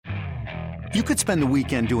You could spend the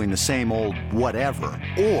weekend doing the same old whatever,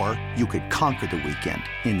 or you could conquer the weekend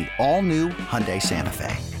in the all-new Hyundai Santa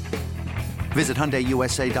Fe. Visit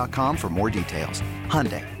HyundaiUSA.com for more details.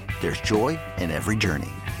 Hyundai, there's joy in every journey.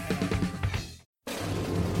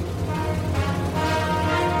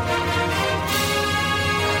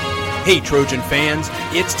 Hey, Trojan fans,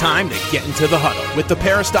 it's time to get into the huddle with the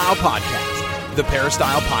Peristyle Podcast. The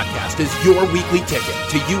Peristyle Podcast is your weekly ticket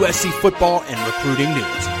to USC football and recruiting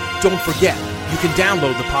news. Don't forget, you can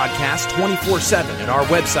download the podcast 24/7 at our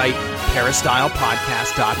website,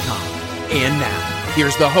 peristylepodcast.com. And now,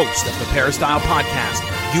 here's the host of the Peristyle Podcast,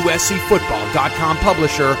 USCFootball.com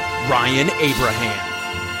publisher, Ryan Abraham.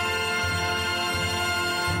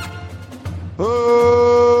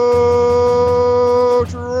 Oh,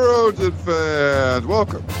 Trojan fans,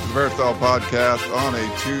 welcome to the Peristyle Podcast on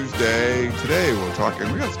a Tuesday. Today we got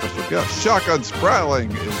a special guest. Shotgun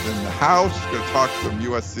Spratling is in the house. Going to talk some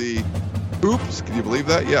USC hoops. Can you believe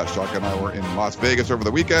that? Yeah, Shotgun and I were in Las Vegas over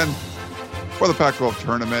the weekend for the Pac-12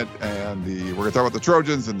 tournament, and we're going to talk about the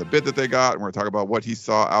Trojans and the bid that they got, and we're going to talk about what he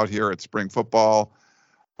saw out here at spring football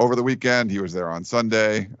over the weekend. He was there on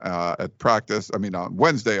Sunday at practice. On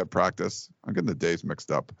Wednesday at practice. I'm getting the days mixed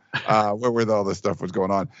up where all this stuff was going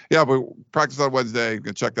on. Yeah, but practice on Wednesday. You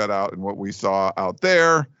can check that out and what we saw out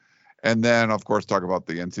there. And then, of course, talk about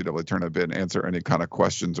the NCAA Tournament bid and answer any kind of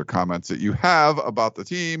questions or comments that you have about the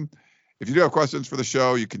team. If you do have questions for the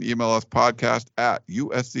show, you can email us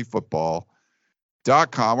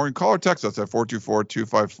podcast@uscfootball.com, or you can call or text us at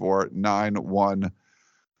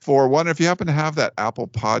 424-254-9141. If you happen to have that Apple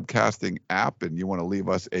podcasting app and you want to leave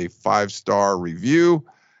us a 5-star review,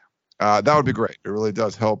 that would be great. It really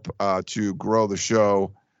does help to grow the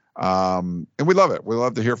show. And we love it. We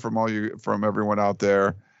love to hear from everyone out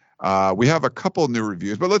there. We have a couple new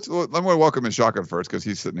reviews, but let me welcome in Shaka first because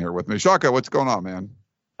he's sitting here with me. Shaka, what's going on, man?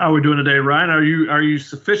 How are we doing today, Ryan? Are you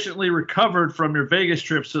sufficiently recovered from your Vegas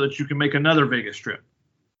trip so that you can make another Vegas trip?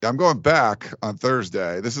 I'm going back on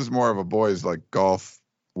Thursday. This is more of a boys like golf.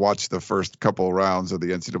 Watch the first couple rounds of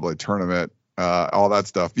the NCAA tournament, all that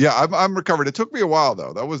stuff. Yeah, I'm recovered. It took me a while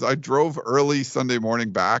though. I drove early Sunday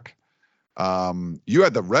morning back. You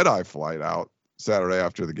had the red-eye flight out Saturday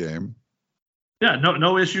after the game. Yeah,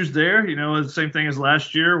 no issues there. The same thing as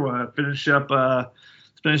last year. We'll finish up the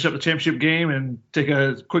championship game and take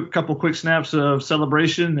a couple quick snaps of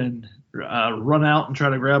celebration and run out and try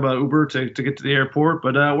to grab an Uber to get to the airport.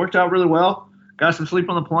 But it worked out really well. Got some sleep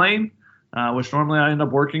on the plane, which normally I end up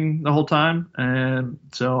working the whole time. And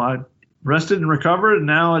so I rested and recovered, and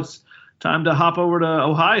now it's time to hop over to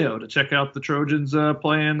Ohio to check out the Trojans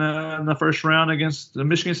playing in the first round against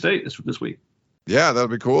Michigan State this week. Yeah, that'll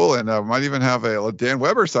be cool. And might even have a Dan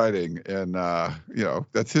Weber sighting. And,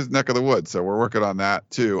 that's his neck of the woods. So we're working on that,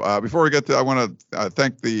 too. Before we get to, I want to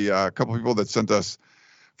thank the couple people that sent us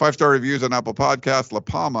 5-star reviews on Apple Podcasts. La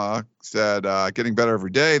Palma said, getting better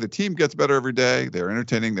every day. The team gets better every day. They're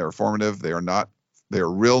entertaining. They're informative. They are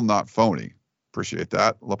real, not phony. Appreciate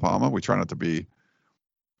that, La Palma. We try not to be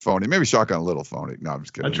phony. Maybe Shotgun a little phony. No, I'm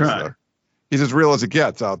just kidding. I try. He's as real as it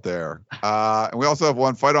gets out there. And we also have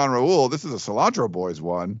one, Fight on Raul. This is a Cilantro Boys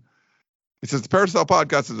one. He says, the Peristyle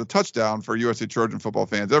Podcast is a touchdown for USC Trojan football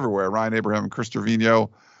fans everywhere. Ryan Abraham and Chris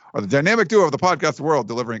Trevino are the dynamic duo of the podcast world,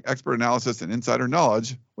 delivering expert analysis and insider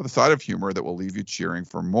knowledge with a side of humor that will leave you cheering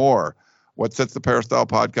for more. What sets the Peristyle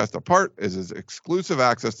Podcast apart is his exclusive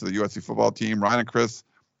access to the USC football team. Ryan and Chris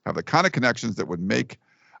have the kind of connections that would make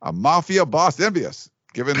a mafia boss envious,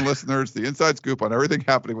 giving listeners the inside scoop on everything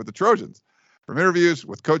happening with the Trojans. From interviews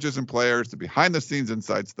with coaches and players to behind-the-scenes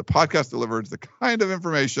insights, the podcast delivers the kind of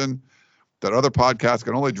information that other podcasts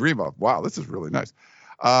can only dream of. Wow, this is really nice.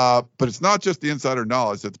 But it's not just the insider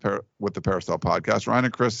knowledge with the Peristyle Podcast. Ryan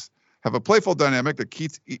and Chris have a playful dynamic that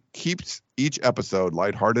keeps each episode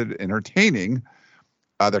lighthearted and entertaining.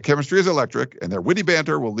 Their chemistry is electric, and their witty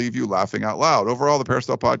banter will leave you laughing out loud. Overall, the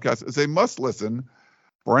Peristyle Podcast is a must-listen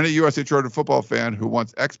for any USC Trojan football fan who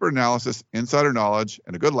wants expert analysis, insider knowledge,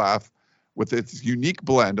 and a good laugh. With its unique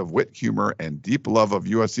blend of wit, humor, and deep love of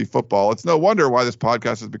USC football, it's no wonder why this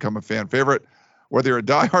podcast has become a fan favorite. Whether you're a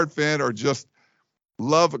diehard fan or just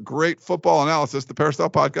love great football analysis, the Peristyle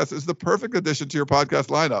Podcast is the perfect addition to your podcast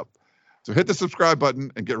lineup. So hit the subscribe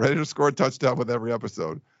button and get ready to score a touchdown with every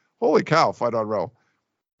episode. Holy cow, Fight on Row.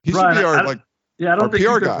 He should be our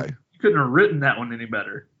PR guy. You couldn't have written that one any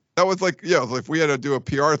better. That was if we had to do a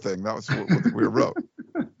PR thing, that was what we wrote.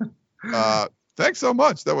 Thanks so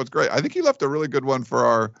much. That was great. I think he left a really good one for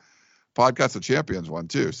our Podcast of Champions one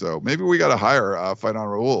too. So maybe we got to hire Fight on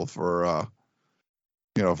Raul for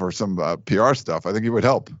some PR stuff. I think he would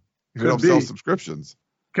help. He would help sell subscriptions.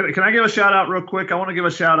 Can I give a shout out real quick? I want to give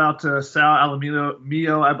a shout out to Sal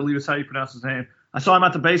Alamillo, I believe is how you pronounce his name. I saw him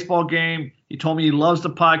at the baseball game. He told me he loves the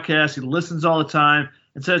podcast. He listens all the time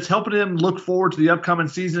and said it's helping him look forward to the upcoming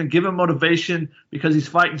season and give him motivation because he's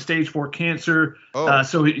fighting stage 4 cancer.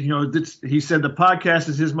 So he said the podcast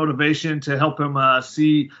is his motivation to help him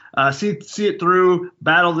see it through,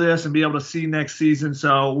 battle this, and be able to see next season.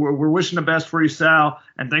 So we're wishing the best for you, Sal,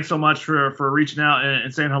 and thanks so much for reaching out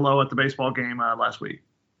and saying hello at the baseball game last week.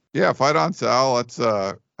 Yeah, fight on, Sal. Let's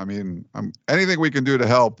anything we can do to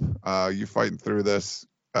help you fighting through this.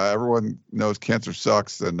 Everyone knows cancer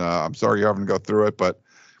sucks, and I'm sorry you're having to go through it. But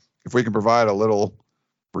if we can provide a little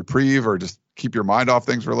reprieve or just keep your mind off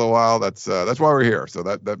things for a little while, that's why we're here. So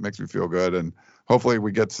that makes me feel good, and hopefully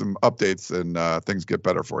we get some updates and things get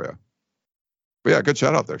better for you. But yeah, good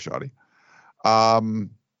shout out there, Shotty.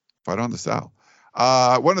 Fight on to Sal.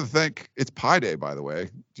 I wanted to thank. It's Pi Day, by the way.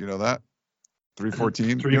 Do you know that?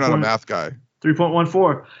 314. You're not a math guy.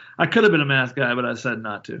 3.14. I could have been a math guy, but I said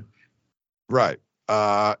not to. Right.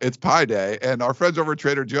 It's Pi Day, and our friends over at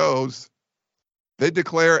Trader Joe's, they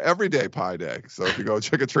declare every day Pi Day. So if you go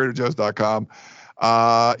check out TraderJoe's.com,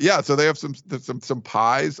 so they have some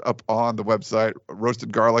pies up on the website.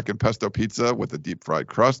 Roasted garlic and pesto pizza with a deep fried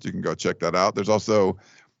crust. You can go check that out. There's also,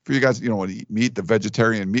 for you guys, want to eat meat, the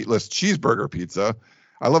vegetarian meatless cheeseburger pizza.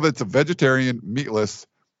 I love it. It's a vegetarian meatless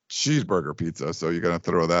cheeseburger pizza, so you're going to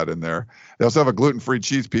throw that in there. They also have a gluten-free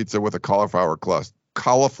cheese pizza with a cauliflower crust.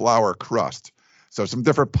 So some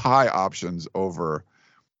different pie options over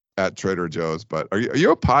at Trader Joe's. But are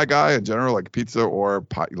you a pie guy in general, like pizza or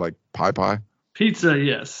pie, like pie? Pizza,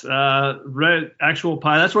 yes. Red actual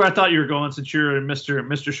pie. That's where I thought you were going, since you're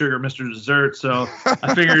Mr. Sugar, Mr. Dessert. So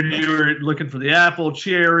I figured you were looking for the apple,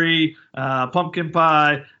 cherry, pumpkin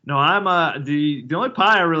pie. No, I'm the only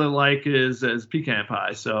pie I really like is pecan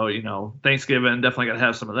pie. So Thanksgiving, definitely got to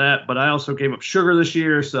have some of that. But I also gave up sugar this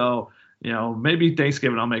year, so maybe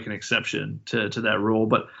Thanksgiving I'll make an exception to that rule.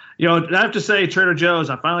 But I have to say, Trader Joe's,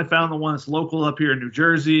 I finally found the one that's local up here in New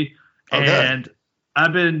Jersey, and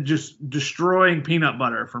I've been just destroying peanut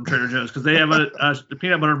butter from Trader Joe's because they have the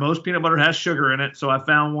peanut butter. Most peanut butter has sugar in it, so I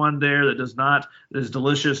found one there that does not. That is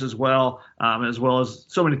delicious as well as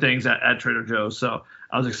so many things at Trader Joe's. So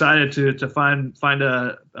I was excited to find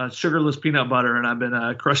a sugarless peanut butter, and I've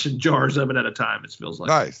been crushing jars of it at a time. It feels like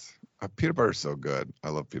nice. Peanut butter is so good. I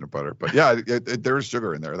love peanut butter, but yeah, there is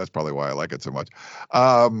sugar in there. That's probably why I like it so much.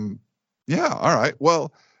 All right.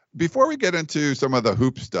 Well, before we get into some of the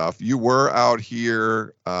hoop stuff, you were out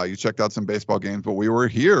here. You checked out some baseball games, but we were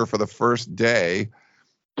here for the first day,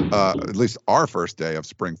 at least our first day of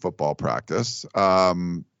spring football practice.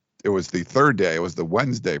 It was the third day. It was the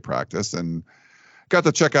Wednesday practice, and got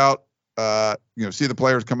to check out, see the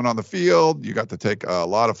players coming on the field. You got to take a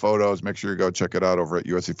lot of photos. Make sure you go check it out over at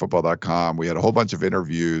uscfootball.com. We had a whole bunch of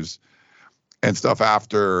interviews and stuff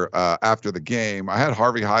after the game. I had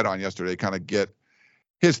Harvey Hyde on yesterday, kind of get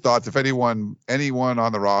his thoughts. If anyone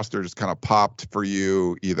on the roster just kind of popped for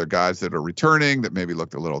you, either guys that are returning that maybe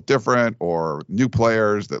looked a little different, or new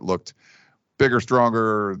players that looked bigger,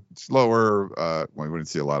 stronger, slower. We didn't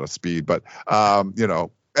see a lot of speed, but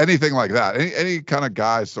anything like that. Any kind of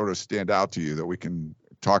guys sort of stand out to you that we can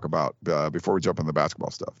talk about before we jump in the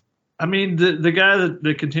basketball stuff? I mean, the guy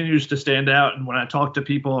that continues to stand out, and when I talk to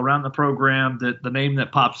people around the program, that the name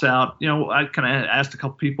that pops out, I kind of asked a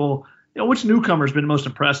couple people, which newcomer's been most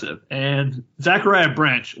impressive? And Zachariah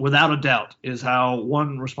Branch, without a doubt, is how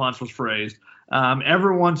one response was phrased.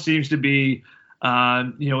 Everyone seems to be,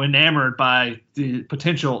 enamored by the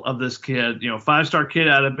potential of this kid. 5-star kid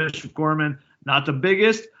out of Bishop Gorman, not the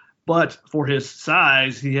biggest, but for his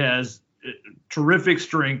size, he has terrific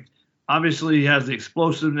strength. Obviously, he has the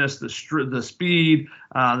explosiveness, the speed,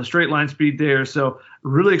 the straight line speed there. So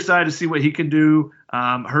really excited to see what he can do.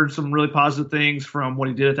 Heard some really positive things from what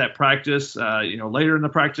he did at that practice, later in the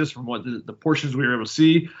practice, from what the portions we were able to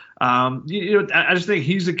see. I just think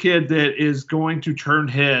he's a kid that is going to turn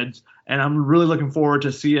heads, and I'm really looking forward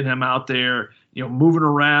to seeing him out there, moving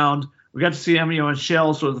around. We got to see him, in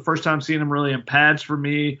shells. So the first time seeing him really in pads for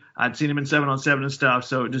me. I'd seen him in 7-on-7 and stuff.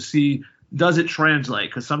 So to see, does it translate?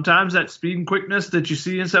 Because sometimes that speed and quickness that you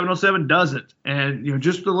see in 7-on-7 doesn't. And,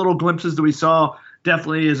 just the little glimpses that we saw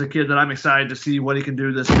definitely is a kid that I'm excited to see what he can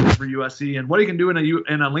do this year for USC and what he can do in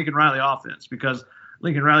a Lincoln Riley offense, because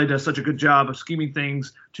Lincoln Riley does such a good job of scheming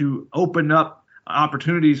things to open up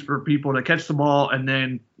opportunities for people to catch the ball and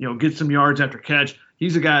then, get some yards after catch.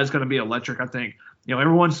 He's a guy that's going to be electric, I think.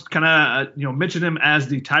 Everyone's kind of, mentioned him as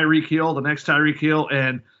the Tyreek Hill, the next Tyreek Hill.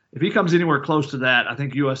 And if he comes anywhere close to that, I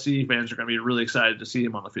think USC fans are going to be really excited to see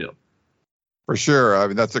him on the field. For sure. I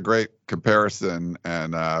mean, that's a great comparison.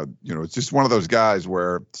 And, it's just one of those guys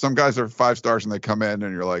where some guys are 5 stars and they come in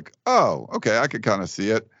and you're like, oh, okay, I could kind of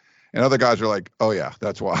see it. And other guys are like, oh, yeah,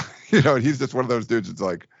 that's why. He's just one of those dudes. It's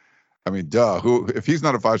like, I mean, duh, if he's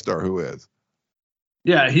not a 5-star, who is?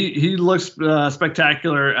 Yeah, he looks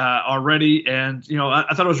spectacular already. And,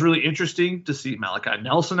 I thought it was really interesting to see Malachi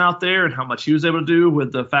Nelson out there and how much he was able to do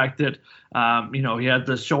with the fact that, he had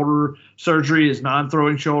the shoulder surgery, his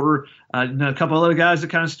non-throwing shoulder. And a couple other guys that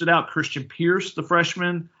kind of stood out. Christian Pierce, the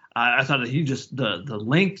freshman. I thought that he just the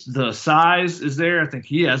length, the size is there. I think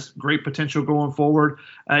he has great potential going forward.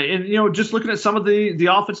 And just looking at some of the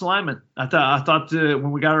offensive linemen, I thought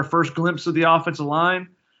when we got our first glimpse of the offensive line,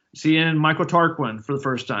 seeing Michael Tarquin for the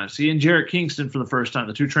first time, seeing Jarrett Kingston for the first time,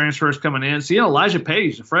 the 2 transfers coming in, seeing Elijah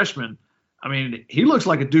Page, the freshman. I mean, he looks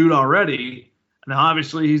like a dude already. Now,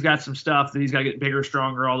 obviously, he's got some stuff that he's got to get bigger,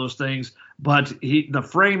 stronger, all those things. But the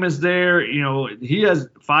frame is there. He has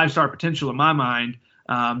 5-star potential in my mind,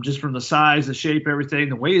 just from the size, the shape, everything,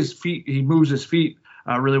 the way he moves his feet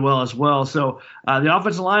really well as well. So the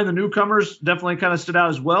offensive line, the newcomers definitely kind of stood out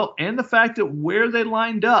as well. And the fact that where they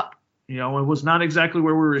lined up, it was not exactly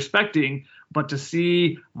where we were expecting, but to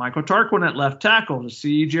see Michael Tarquin at left tackle, to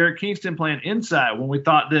see Jarrett Kingston playing inside when we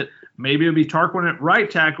thought that maybe it would be Tarquin at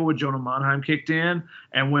right tackle with Jonah Monheim kicked in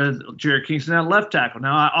and with Jarrett Kingston at left tackle.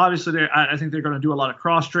 Now, obviously, I think they're going to do a lot of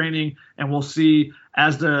cross-training, and we'll see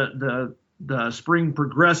as the spring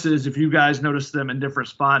progresses, if you guys notice them in different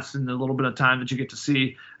spots in the little bit of time that you get to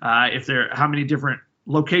see, how many different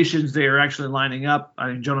locations they are actually lining up. I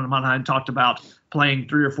think Jonah Monheim talked about playing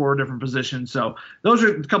 3 or 4 different positions. So those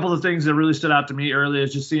are a couple of things that really stood out to me early,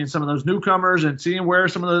 is just seeing some of those newcomers and seeing where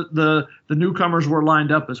some of the newcomers were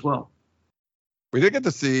lined up as well. We did get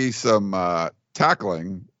to see some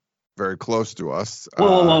tackling very close to us.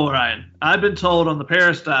 Whoa, Ryan. I've been told on the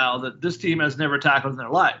Peristyle that this team has never tackled in their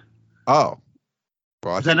life. Oh.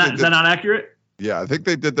 Well, is that not accurate? Yeah, I think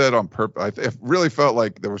they did that on purpose. It really felt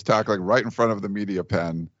like there was tackling right in front of the media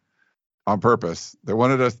pen on purpose. They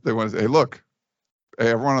wanted to say, hey, look, hey,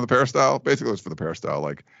 everyone on the Peristyle, basically it was for the Peristyle,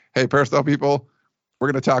 like, hey, Peristyle people,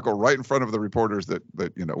 we're going to tackle right in front of the reporters that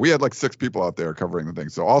we had like 6 people out there covering the thing.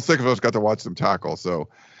 So all 6 of us got to watch them tackle. So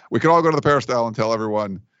we could all go to the Peristyle and tell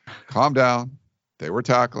everyone, calm down. They were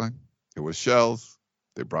tackling. It was shells.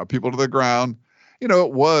 They brought people to the ground.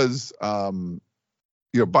 It was,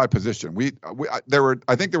 by position.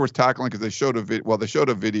 I think there was tackling because they showed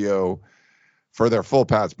a video for their full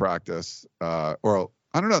pads practice, or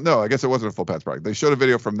I don't know. No, I guess it wasn't a full pads practice. They showed a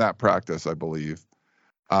video from that practice, I believe,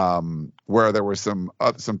 where there was some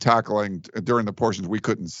tackling during the portions we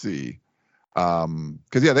couldn't see. Because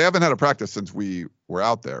they haven't had a practice since we were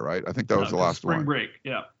out there, right? I think that was the last spring one. Spring break,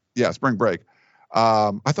 yeah. Yeah, spring break.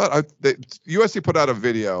 I thought USC put out a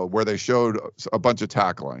video where they showed a bunch of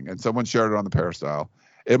tackling, and someone shared it on the Peristyle.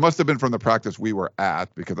 It must have been from the practice we were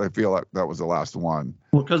at, because I feel like that was the last one.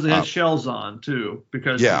 Well, because they had shells on too.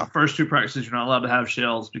 Because the first 2 practices you're not allowed to have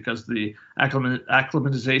shells because the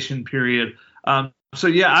acclimatization period. So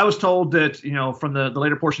I was told that from the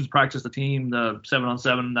later portions of practice, the team, the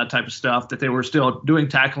 7-on-7, that type of stuff, that they were still doing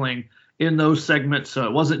tackling in those segments. So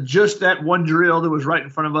it wasn't just that one drill that was right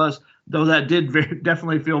in front of us, though that did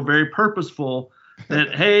definitely feel very purposeful.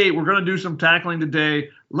 That hey, we're going to do some tackling today.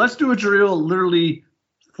 Let's do a drill literally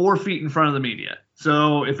 4 feet in front of the media.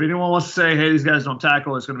 So if anyone wants to say, hey, these guys don't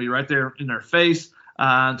tackle, it's going to be right there in their face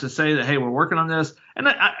to say that, hey, we're working on this. And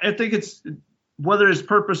I think it's, whether it's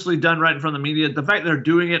purposely done right in front of the media, the fact that they're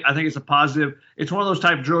doing it, I think it's a positive. It's one of those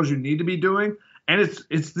type of drills you need to be doing. And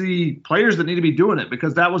it's the players that need to be doing it,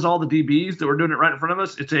 because that was all the DBs that were doing it right in front of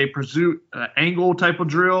us. It's a pursuit angle type of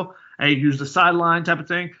drill. Hey, use the sideline type of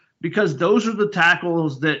thing, because those are the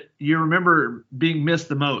tackles that you remember being missed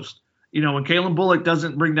the most. When Kalen Bullock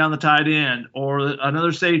doesn't bring down the tight end, or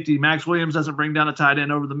another safety, Max Williams doesn't bring down a tight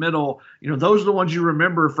end over the middle, those are the ones you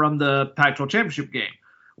remember from the Pac-12 championship game.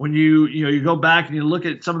 When you go back and you look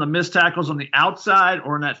at some of the missed tackles on the outside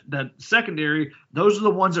or in that secondary, those are the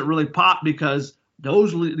ones that really pop, because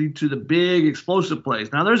those lead to the big explosive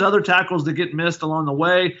plays. Now, there's other tackles that get missed along the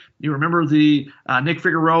way. You remember the Nick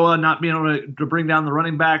Figueroa not being able to bring down the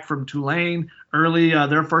running back from Tulane early,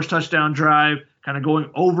 their first touchdown drive, kind of going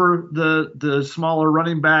over the smaller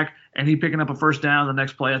running back, and he picking up a first down. The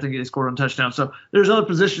next play, I think he scored on a touchdown. So there's other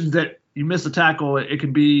positions that you miss a tackle, it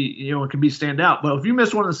can be stand out. But if you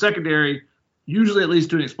miss one in the secondary, usually at least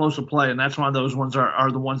do an explosive play, and that's why those ones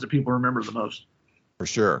are the ones that people remember the most. For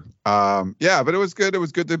sure. But it was good. It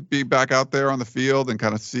was good to be back out there on the field and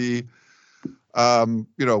kind of see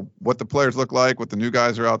what the players look like, what the new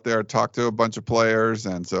guys are out there, talk to a bunch of players.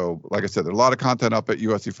 And so, like I said, there's a lot of content up at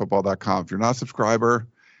uscfootball.com. If you're not a subscriber,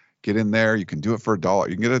 get in there. You can do it for $1.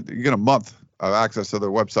 You can get a month of access to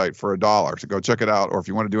the website for $1. So go check it out. Or if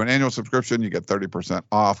you want to do an annual subscription, you get 30%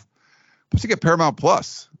 off. Plus you get Paramount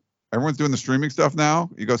Plus. Everyone's doing the streaming stuff now.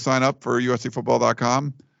 You go sign up for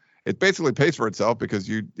uscfootball.com. It basically pays for itself because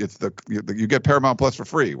you get Paramount Plus for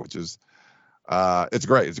free, which is it's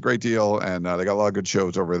great. It's a great deal, and they got a lot of good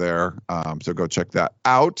shows over there. So go check that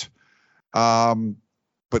out. But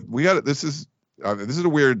this is a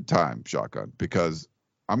weird time, Shotgun, because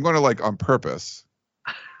I'm going to on purpose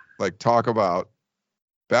talk about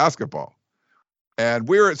basketball. And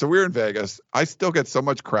we're in Vegas. I still get so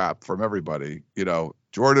much crap from everybody.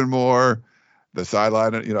 Jordan Moore, the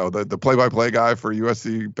sideline, the play-by-play guy for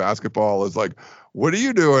USC basketball is like, what are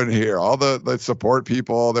you doing here? All the support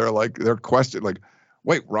people, they're questioning,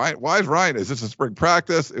 wait, Ryan, why is Ryan? Is this a spring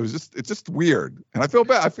practice? It's just weird. And I feel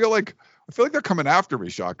bad. I feel like they're coming after me,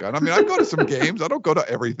 Shotgun. I mean, I go to some games. I don't go to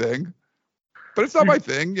everything, but it's not my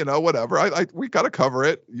thing, whatever. We got to cover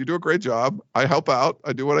it. You do a great job. I help out.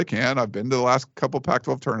 I do what I can. I've been to the last couple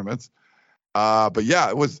Pac-12 tournaments. But yeah,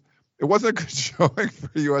 it wasn't a good showing for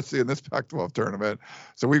USC in this Pac-12 tournament.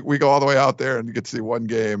 So we go all the way out there and you get to see one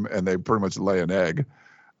game and they pretty much lay an egg.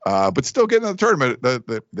 But still getting in the tournament,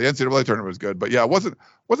 the NCAA tournament was good. But yeah, it wasn't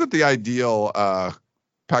the ideal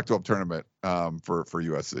Pac-12 tournament for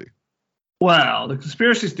USC. Well, the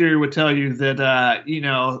conspiracy theory would tell you that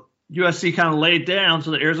USC kind of laid down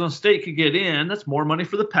so that Arizona State could get in. That's more money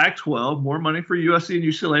for the Pac-12, more money for USC and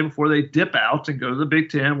UCLA before they dip out and go to the Big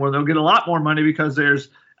Ten, where they'll get a lot more money because there's,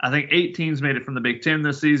 I think, 8 teams made it from the Big Ten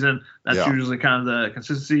this season. That's usually kind of the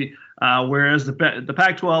consistency. Whereas the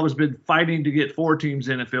Pac-12 has been fighting to get 4 teams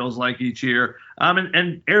in, it feels like, each year.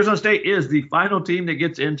 And Arizona State is the final team that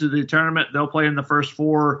gets into the tournament. They'll play in the first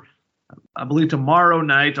 4, I believe, tomorrow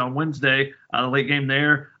night on Wednesday, the late game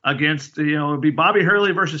there against, it'll be Bobby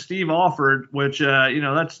Hurley versus Steve Alford, which,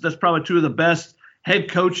 that's probably 2 of the best head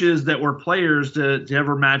coaches that were players to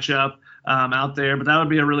ever match up out there. But that would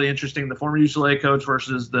be a really interesting, the former UCLA coach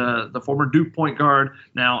versus the former Duke point guard,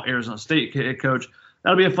 now Arizona State head coach.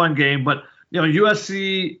 That'll be a fun game. But,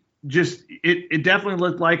 USC just, it definitely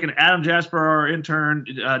looked like, and Adam Jasper, our intern,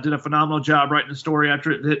 did a phenomenal job writing the story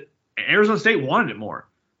after it, that Arizona State wanted it more.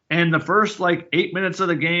 And the first 8 minutes of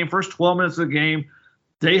the game, first 12 minutes of the game,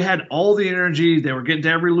 they had all the energy. They were getting to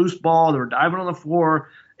every loose ball. They were diving on the floor.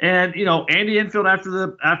 And, Andy Enfield after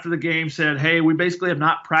the game said, hey, we basically have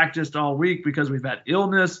not practiced all week because we've had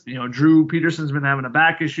illness. Drew Peterson's been having a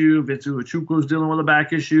back issue. Vitsu Ichukwu's dealing with a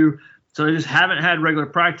back issue. So they just haven't had regular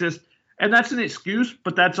practice. And that's an excuse,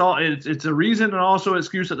 but that's all. It's a reason and also an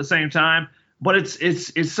excuse at the same time. But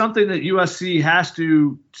it's something that USC has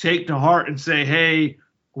to take to heart and say, hey,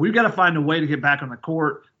 we've got to find a way to get back on the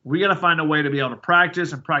court. We got to find a way to be able to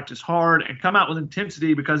practice and practice hard and come out with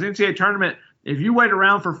intensity, because the NCAA tournament, if you wait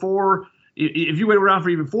around for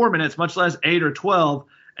even 4 minutes, much less 8 or 12,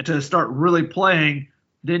 to start really playing,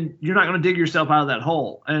 then you're not going to dig yourself out of that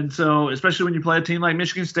hole. And so, especially when you play a team like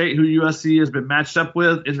Michigan State, who USC has been matched up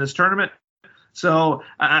with in this tournament. So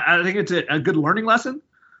I think it's a good learning lesson,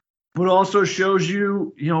 but also shows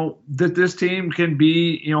you, that this team can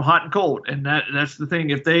be, hot and cold. And that's the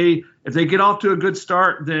thing. If they get off to a good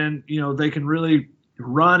start, then, they can really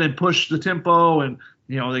run and push the tempo, and,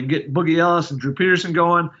 they can get Boogie Ellis and Drew Peterson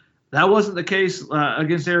going. That wasn't the case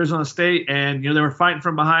against Arizona State. And, they were fighting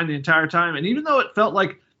from behind the entire time. And even though it felt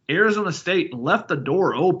like Arizona State left the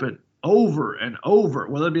door open over and over,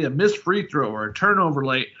 whether it be a missed free throw or a turnover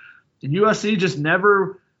late, and USC just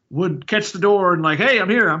never would catch the door and hey, I'm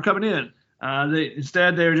here, I'm coming in.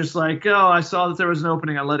 Instead, they were just like, oh, I saw that there was an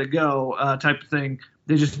opening, I let it go, type of thing.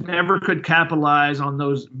 They just never could capitalize on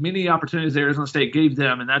those many opportunities Arizona State gave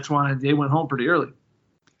them, and that's why they went home pretty early.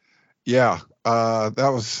 Yeah, it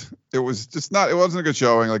wasn't a good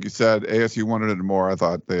showing, like you said. ASU wanted it more. I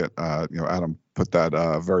thought that Adam put that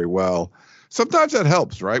very well. Sometimes that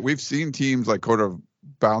helps, right? We've seen teams kind of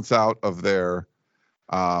bounce out of their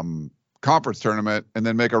conference tournament and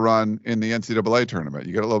then make a run in the NCAA tournament.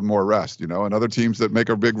 You get a little more rest, and other teams that make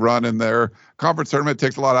a big run in their conference tournament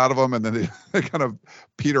takes a lot out of them, and then they kind of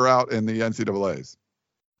peter out in the NCAAs.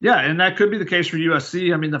 Yeah, and that could be the case for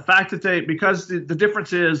USC. I mean, the fact that because the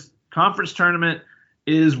difference is conference tournament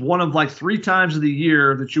is one of 3 times of the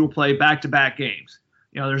year that you will play back-to-back games.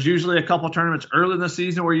 There's usually a couple tournaments early in the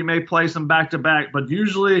season where you may play some back-to-back, but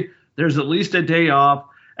usually there's at least a day off.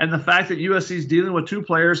 And the fact that USC is dealing with 2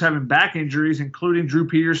 players having back injuries, including Drew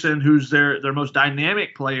Peterson, who's their most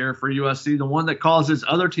dynamic player for USC, the one that causes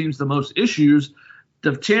other teams the most issues,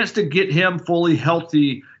 the chance to get him fully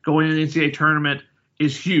healthy going into the NCAA tournament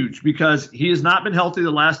is huge, because he has not been healthy the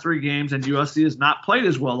last 3 games, and USC has not played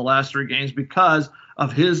as well the last 3 games because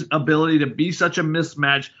of his ability to be such a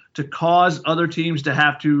mismatch, to cause other teams to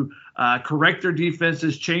have to correct their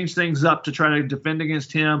defenses, change things up to try to defend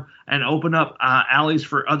against him, and open up alleys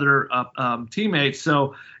for other teammates.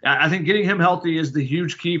 So I think getting him healthy is the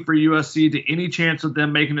huge key for USC to any chance of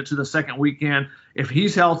them making it to the second weekend. If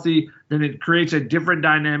he's healthy, then it creates a different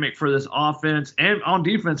dynamic for this offense and on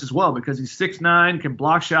defense as well, because he's 6'9", can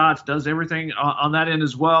block shots, does everything on that end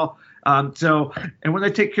as well. And when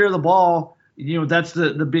they take care of the ball, that's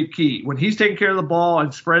the big key. When he's taking care of the ball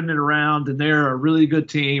and spreading it around, then they're a really good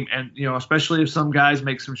team. And, especially if some guys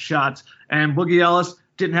make some shots. And Boogie Ellis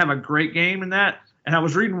didn't have a great game in that. And I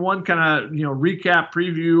was reading one kind of, recap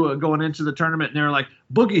preview going into the tournament, and they were like,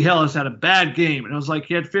 Boogie Ellis had a bad game. And it was like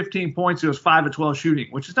he had 15 points. He was 5 of 12 shooting,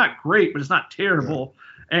 which is not great, but it's not terrible. Yeah.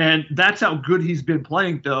 And that's how good he's been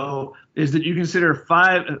playing, though, is that you consider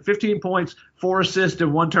 15 points, 4 assists,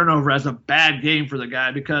 and 1 turnover as a bad game for the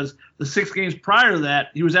guy, because the 6 games prior to that,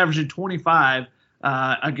 he was averaging 25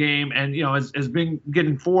 a game, and has been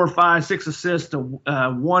getting 4, 5, 6 assists to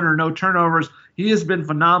 1 or no turnovers. He has been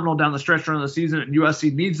phenomenal down the stretch run of the season, and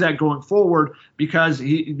USC needs that going forward, because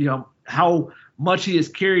he, how much he has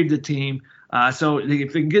carried the team. So if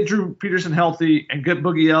they can get Drew Peterson healthy and get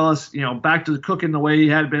Boogie Ellis, back to the cooking the way he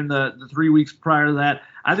had been the 3 weeks prior to that,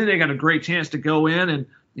 I think they got a great chance to go in and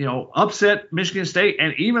upset Michigan State,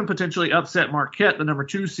 and even potentially upset Marquette, the number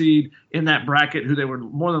 2 seed in that bracket, who they would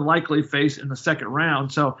more than likely face in the second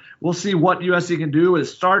round. So we'll see what USC can do. It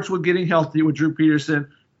starts with getting healthy with Drew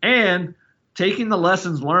Peterson and taking the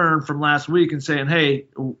lessons learned from last week and saying, hey,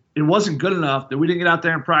 it wasn't good enough that we didn't get out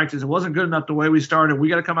there and practice. It wasn't good enough the way we started. We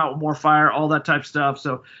got to come out with more fire, all that type of stuff.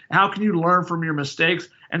 So how can you learn from your mistakes?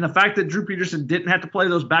 And the fact that Drew Peterson didn't have to play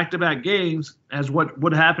those back-to-back games, as what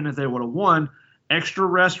would happen if they would have won, extra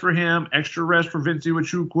rest for him, extra rest for Vince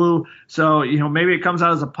Iwuchukwu. So, maybe it comes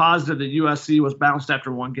out as a positive that USC was bounced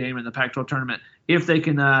after 1 game in the Pac-12 tournament, if they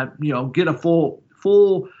can, get a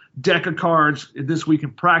full deck of cards this week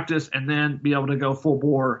in practice, and then be able to go full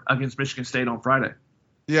bore against Michigan State on Friday.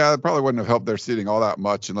 Yeah, it probably wouldn't have helped their seeding all that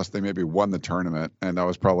much unless they maybe won the tournament, and that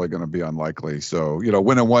was probably going to be unlikely. So,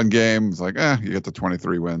 winning 1 game is like, you get to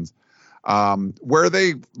 23 wins. Where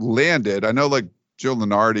they landed, I know like Joe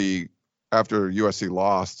Lunardi, after USC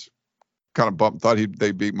lost, kind of thought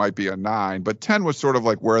might be a 9, but 10 was sort of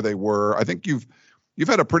like where they were. I think you've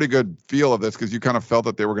had a pretty good feel of this, because you kind of felt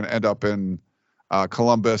that they were going to end up in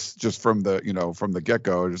Columbus just from the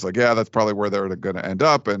get-go. Just like, that's probably where they're going to end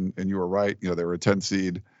up, and you were right. They were a 10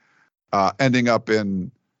 seed ending up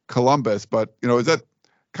in Columbus. But is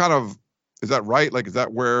that right? Like, is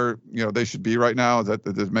that where they should be right now? Does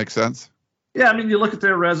it make sense? Yeah, I mean, you look at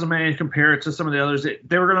their resume and compare it to some of the others.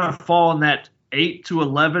 They were going to fall in that 8 to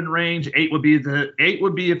 11 range. 8 would be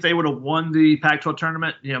if they would have won the Pac-12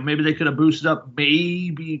 tournament. Maybe they could have boosted up,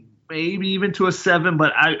 maybe even to a 7,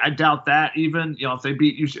 but I doubt that. Even if they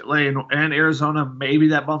beat UCLA and Arizona, maybe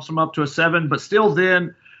that bumps them up to a 7. But still,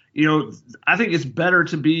 then I think it's better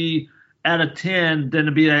to be at a 10 than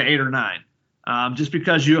to be at 8 or 9, just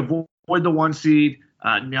because you avoid the 1 seed.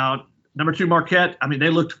 Now, number 2 Marquette, I mean, they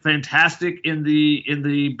looked fantastic in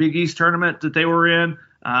the Big East tournament that they were in.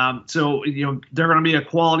 So they're going to be a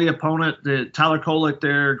quality opponent. Tyler Kolek,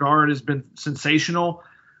 their guard, has been sensational.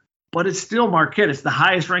 But it's still Marquette. It's the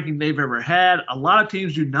highest ranking they've ever had. A lot of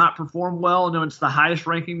teams do not perform well. It's the highest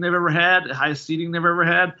ranking they've ever had, the highest seeding they've ever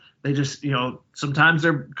had. They just, sometimes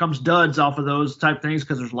there comes duds off of those type things,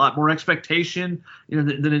 because there's a lot more expectation,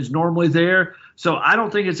 than is normally there. So I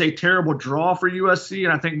don't think it's a terrible draw for USC.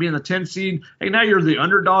 And I think being the 10 seed, hey, now you're the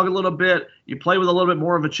underdog a little bit. You play with a little bit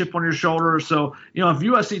more of a chip on your shoulder. So, if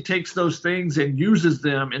USC takes those things and uses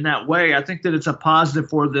them in that way, I think that it's a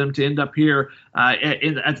positive for them to end up here at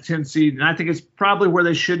the 10 seed. And I think it's probably where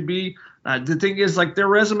they should be. The thing is, like, their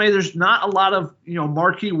resume, there's not a lot of,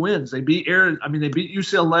 marquee wins. They beat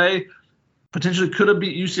UCLA, potentially could have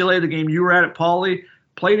beat UCLA the game you were at Pauley,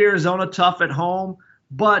 played Arizona tough at home,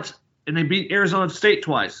 and they beat Arizona State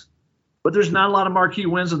twice. But there's not a lot of marquee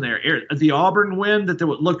wins in there. The Auburn win that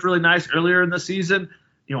looked really nice earlier in the season,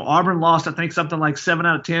 Auburn lost, I think, something like 7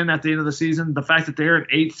 out of 10 at the end of the season. The fact that they're an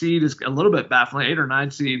 8 seed is a little bit baffling, 8 or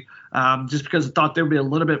 9 seed, just because I thought they would be a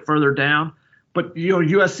little bit further down. But,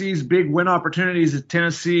 USC's big win opportunities is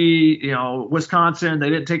Tennessee, Wisconsin. They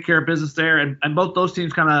didn't take care of business there. And both those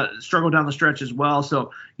teams kind of struggled down the stretch as well.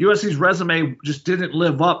 So USC's resume just didn't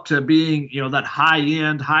live up to being, that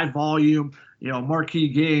high-end, high-volume, marquee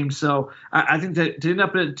game. So I think that to end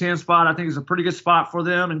up at a 10 spot, I think is a pretty good spot for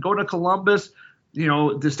them. And going to Columbus,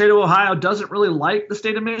 the state of Ohio doesn't really like the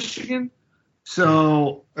state of Michigan.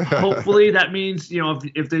 So hopefully that means,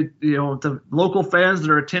 if the local fans that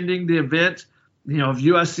are attending the event, if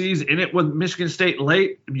USC's in it with Michigan State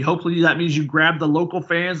late, hopefully that means you grab the local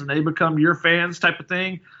fans and they become your fans type of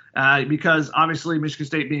thing. Because obviously Michigan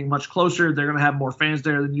State being much closer, they're going to have more fans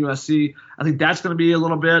there than USC. I think that's going to be a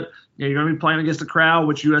little bit, you're going to be playing against a crowd,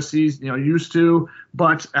 which USC's, used to.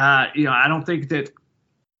 But, I don't think that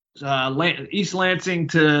East Lansing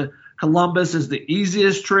to Columbus is the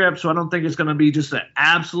easiest trip. So I don't think it's going to be just an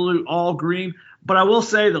absolute all green. But I will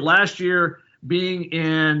say that last year, being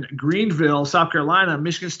in Greenville, South Carolina,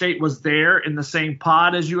 Michigan State was there in the same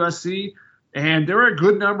pod as USC. And there were a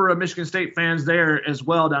good number of Michigan State fans there as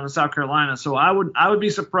well down in South Carolina. So I would be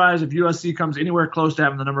surprised if USC comes anywhere close to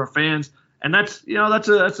having the number of fans. And that's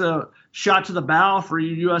a shot to the bow for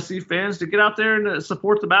you USC fans to get out there and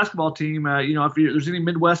support the basketball team. If there's any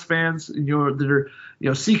Midwest fans that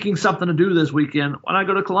are seeking something to do this weekend, why not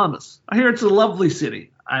go to Columbus? I hear it's a lovely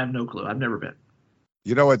city. I have no clue. I've never been.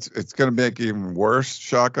 It's going to make it even worse,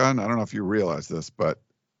 Shotgun. I don't know if you realize this, but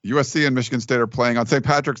USC and Michigan State are playing on St.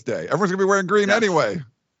 Patrick's Day. Everyone's going to be wearing green anyway.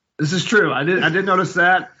 This is true. I did notice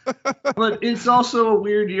that. But it's also a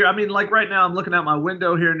weird year. I mean, like right now I'm looking out my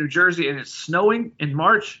window here in New Jersey and it's snowing in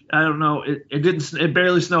March. I don't know. It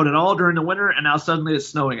barely snowed at all during the winter, and now suddenly it's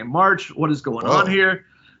snowing in March. What is going on here?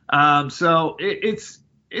 So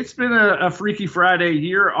it's been a Freaky Friday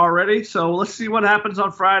year already. So let's see what happens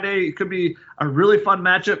on Friday. It could be a really fun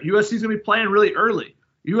matchup. USC is going to be playing really early.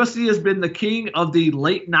 USC has been the king of the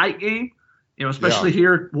late night game, especially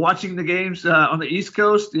here watching the games on the East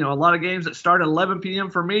Coast. A lot of games that start at 11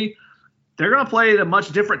 p.m. for me. They're going to play at a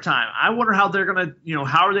much different time. I wonder how they're going to,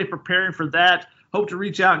 how are they preparing for that? Hope to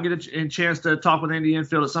reach out and get a chance to talk with Andy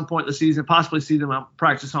Enfield at some point in the season, possibly see them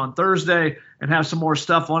practice on Thursday and have some more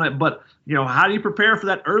stuff on it. But, how do you prepare for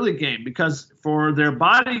that early game? Because for their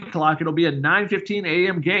body clock, it'll be a 9:15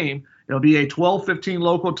 a.m. game. It'll be a 12:15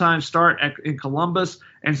 local time start in Columbus.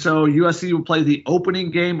 And so USC will play the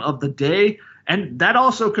opening game of the day. And that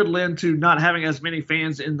also could lend to not having as many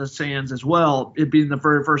fans in the stands as well, it being the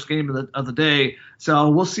very first game of the day. So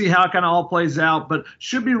we'll see how it kind of all plays out. But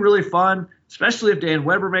should be really fun, especially if Dan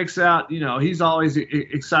Weber makes out. He's always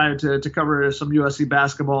excited to cover some USC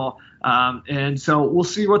basketball. And so we'll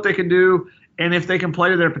see what they can do and if they can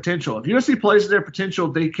play to their potential. If USC plays to their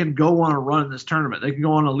potential, they can go on a run in this tournament. They can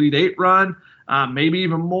go on an Elite Eight run, maybe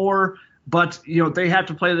even more. But, they have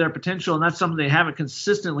to play to their potential, and that's something they haven't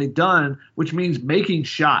consistently done, which means making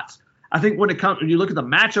shots. I think when you look at the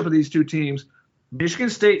matchup of these two teams,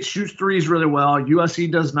 Michigan State shoots threes really well. USC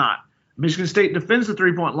does not. Michigan State defends the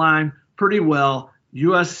three-point line pretty well.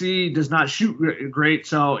 USC does not shoot great,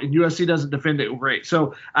 and USC doesn't defend it great.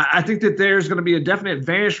 So I think that there's going to be a definite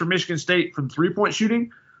advantage for Michigan State from three-point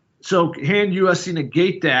shooting. So can USC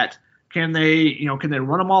negate that? Can they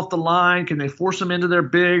run them off the line? Can they force them into their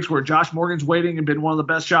bigs where Josh Morgan's waiting and been one of the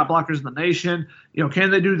best shot blockers in the nation?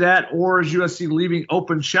 Can they do that? Or is USC leaving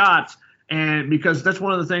open shots? And because that's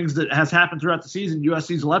one of the things that has happened throughout the season,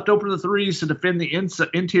 USC's left open the threes to defend the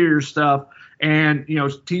interior stuff. And,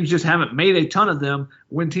 teams just haven't made a ton of them.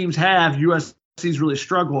 When teams have, USC's really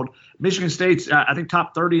struggled. Michigan State's, I think,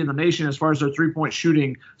 top 30 in the nation as far as their three-point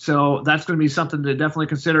shooting. So that's going to be something to definitely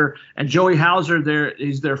consider. And Joey Hauser,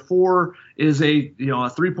 their four, is a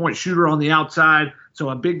three-point shooter on the outside. So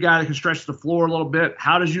a big guy that can stretch the floor a little bit.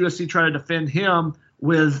 How does USC try to defend him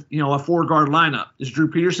with, a four-guard lineup? Is Drew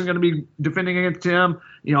Peterson going to be defending against him?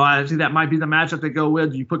 I think that might be the matchup they go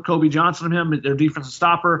with. You put Kobe Johnson on him, their defensive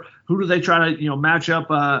stopper. Who do they try to, match up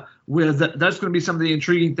with? That's going to be some of the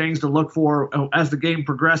intriguing things to look for as the game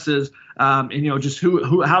progresses. How's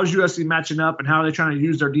USC matching up and how are they trying to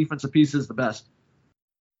use their defensive pieces the best?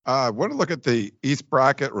 I want to look at the East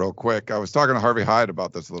bracket real quick. I was talking to Harvey Hyde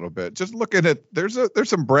about this a little bit. Just looking at there's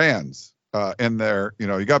some brands in there.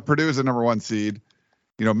 You got Purdue as the number one seed.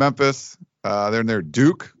 Memphis, they're in there.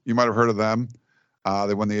 Duke, you might have heard of them.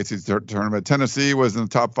 They won the ACC tournament. Tennessee was in the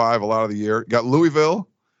top 5 a lot of the year. You got Louisville.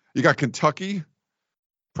 You got Kentucky,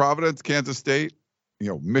 Providence, Kansas State,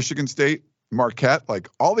 Michigan State, Marquette. Like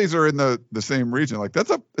all these are in the same region. Like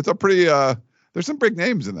it's a pretty there's some big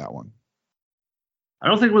names in that one. I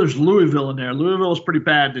don't think there's Louisville in there. Louisville is pretty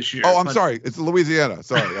bad this year. Oh, I'm sorry. It's Louisiana.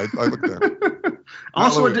 Sorry. I looked there.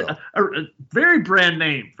 Also a very brand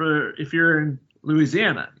name for if you're in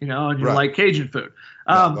Louisiana, and you like Cajun food.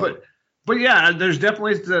 But yeah, there's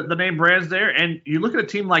definitely the name brands there. And you look at a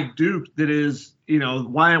team like Duke that is,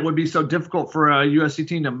 why it would be so difficult for a USC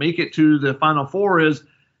team to make it to the Final Four is,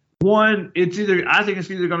 one, I think it's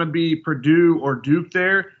either going to be Purdue or Duke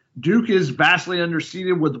there. Duke is vastly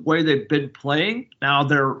underseeded with the way they've been playing. Now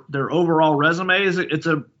their overall resume it's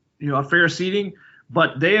a fair seeding,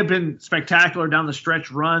 but they have been spectacular down the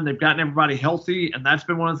stretch run. They've gotten everybody healthy, and that's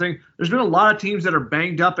been one of the things. There's been a lot of teams that are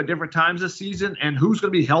banged up at different times this season, and who's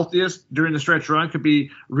going to be healthiest during the stretch run could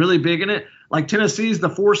be really big in it. Like Tennessee's the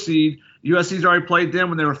 4 seed. USC's already played them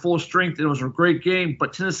when they were full strength. It was a great game,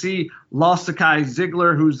 but Tennessee lost to Kai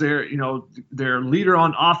Ziegler, who's their leader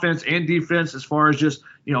on offense and defense as far as just,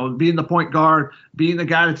 being the point guard, being the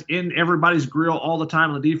guy that's in everybody's grill all the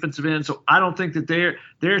time on the defensive end. So I don't think that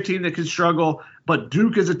they're a team that can struggle, but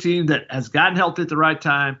Duke is a team that has gotten healthy at the right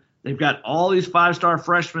time. They've got all these 5-star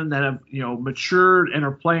freshmen that have, matured and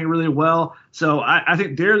are playing really well. So I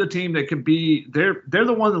think they're the team that could be – they're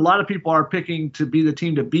the one that a lot of people are picking to be the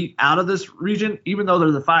team to beat out of this region, even though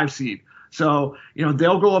they're the 5 seed. So,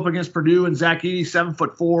 they'll go up against Purdue, and Zach Edey,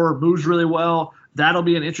 7'4", moves really well. That'll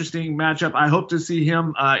be an interesting matchup. I hope to see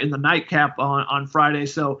him in the nightcap on Friday.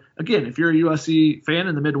 So, again, if you're a USC fan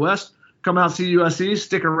in the Midwest, come out and see USC,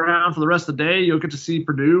 stick around for the rest of the day. You'll get to see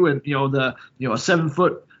Purdue and, a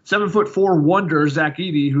 7'4" wonder, Zach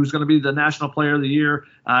Edey, who's going to be the National Player of the Year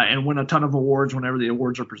and win a ton of awards whenever the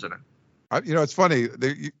awards are presented. It's funny.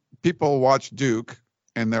 People watch Duke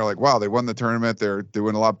and they're like, wow, they won the tournament. They're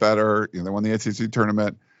doing a lot better. They won the ACC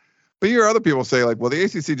tournament. But you hear other people say, like, well, the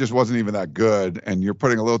ACC just wasn't even that good, and you're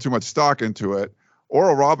putting a little too much stock into it.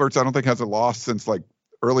 Oral Roberts, I don't think, hasn't lost since, like,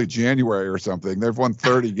 early January or something. They've won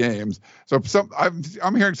 30 games. So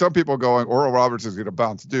I'm hearing some people going, Oral Roberts is going to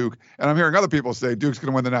bounce Duke, and I'm hearing other people say Duke's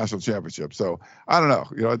going to win the national championship. So I don't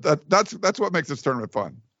know. That's what makes this tournament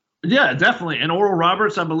fun. Yeah, definitely. And Oral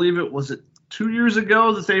Roberts, I believe it was 2 years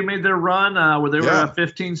ago that they made their run where they were a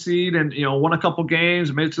 15 seed and won a couple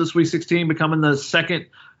games, made it to the Sweet 16, becoming the second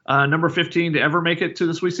number 15 to ever make it to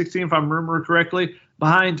the Sweet 16, if I remember correctly.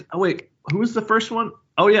 Behind, who was the first one?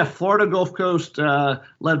 Oh, yeah, Florida Gulf Coast,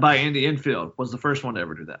 led by Andy Enfield, was the first one to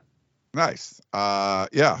ever do that. Nice.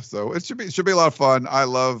 So it should be a lot of fun. I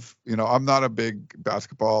love, I'm not a big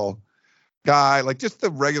basketball guy. Like, just the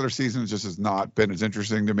regular season just has not been as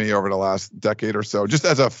interesting to me over the last decade or so, just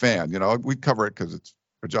as a fan. We cover it because it's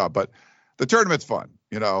our job. But the tournament's fun.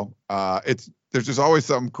 There's just always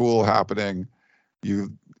something cool happening.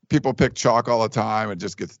 People pick chalk all the time and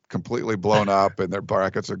just gets completely blown up and their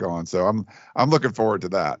brackets are going. So I'm looking forward to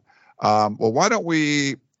that. Well, why don't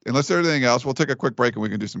we, unless there's anything else, we'll take a quick break and we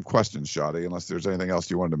can do some questions, Shadi, unless there's anything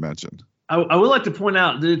else you wanted to mention. I would like to point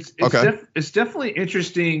out that it's definitely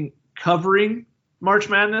interesting covering March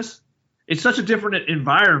Madness. It's such a different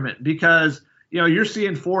environment because, you're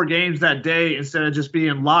seeing 4 games that day instead of just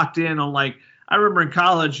being locked in on, like, I remember in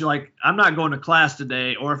college, like, I'm not going to class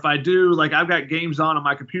today, or if I do, like, I've got games on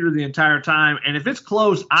my computer the entire time, and if it's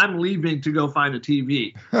close, I'm leaving to go find a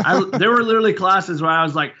TV. There were literally classes where I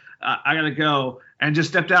was like, I got to go, and just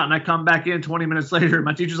stepped out, and I come back in 20 minutes later.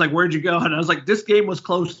 My teacher's like, where'd you go? And I was like, this game was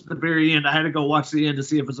close to the very end. I had to go watch the end to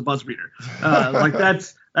see if it's a buzzer beater.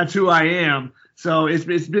 That's who I am. So it's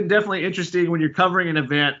been definitely interesting when you're covering an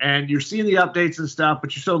event and you're seeing the updates and stuff,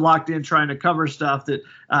 but you're so locked in trying to cover stuff that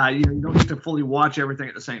you don't get to fully watch everything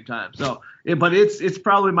at the same time. So, but it's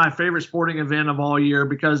probably my favorite sporting event of all year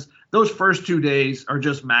because those first 2 days are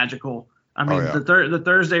just magical. I mean, the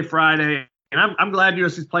Thursday, Friday, and I'm glad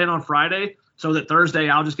USC's playing on Friday so that Thursday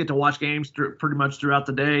I'll just get to watch games pretty much throughout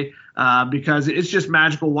the day because it's just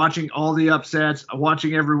magical watching all the upsets,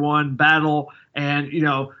 watching everyone battle, and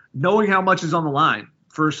knowing how much is on the line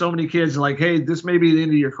for so many kids. Like, hey, this may be the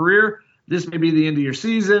end of your career. This may be the end of your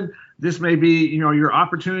season. This may be, your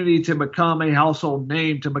opportunity to become a household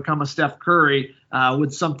name, to become a Steph Curry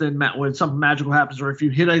when something magical happens, or if you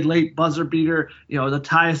hit a late buzzer beater, the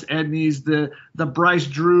Tyus Edneys, the Bryce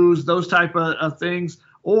Drews, those type of things,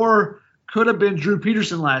 or could have been Drew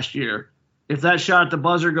Peterson last year. If that shot at the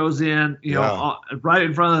buzzer goes in, right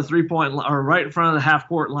in front of the 3-point or right in front of the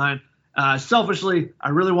half-court line. Selfishly, I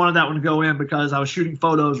really wanted that one to go in because I was shooting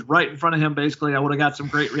photos right in front of him. Basically, I would have got some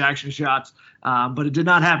great reaction shots, but it did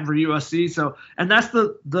not happen for USC. So, and that's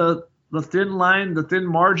the thin line, the thin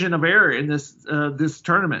margin of error in this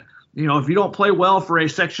tournament. If you don't play well for a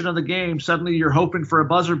section of the game, suddenly you're hoping for a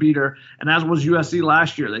buzzer beater, and as was USC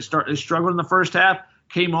last year. They struggled in the first half,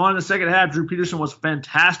 came on in the second half. Drew Peterson was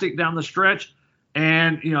fantastic down the stretch.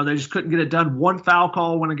 And, they just couldn't get it done. One foul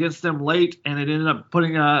call went against them late, and it ended up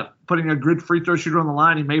putting a good free throw shooter on the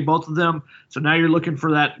line. He made both of them. So now you're looking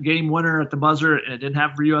for that game winner at the buzzer, and it didn't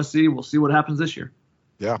happen for USC. We'll see what happens this year.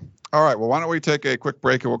 Yeah. All right. Well, why don't we take a quick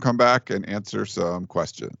break, and we'll come back and answer some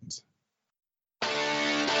questions.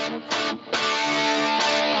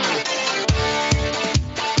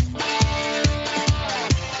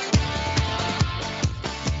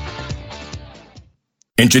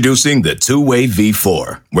 Introducing the two-way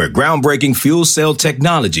V4, where groundbreaking fuel cell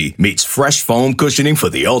technology meets fresh foam cushioning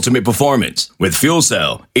for the ultimate performance. With fuel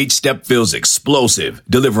cell, each step feels explosive,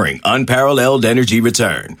 delivering unparalleled energy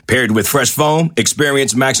return. Paired with fresh foam,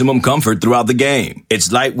 experience maximum comfort throughout the game.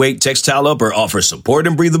 Its lightweight textile upper offers support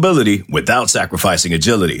and breathability without sacrificing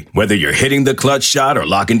agility. Whether you're hitting the clutch shot or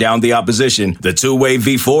locking down the opposition, the two-way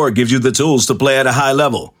V4 gives you the tools to play at a high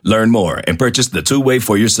level. Learn more and purchase the two-way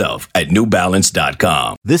for yourself at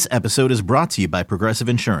newbalance.com. This episode is brought to you by Progressive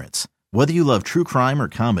Insurance. Whether you love true crime or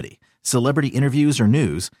comedy, celebrity interviews or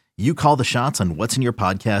news, you call the shots on what's in your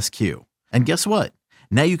podcast queue. And guess what?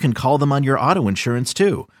 Now you can call them on your auto insurance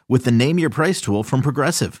too with the Name Your Price tool from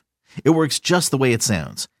Progressive. It works just the way it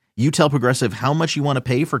sounds. You tell Progressive how much you want to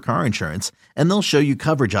pay for car insurance, and they'll show you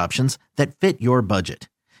coverage options that fit your budget.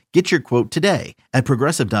 Get your quote today at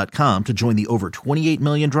Progressive.com to join the over 28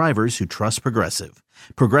 million drivers who trust Progressive.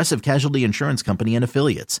 Progressive Casualty Insurance Company and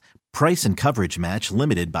Affiliates. Price and coverage match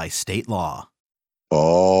limited by state law.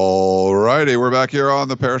 All righty, we're back here on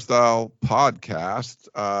the Peristyle Podcast.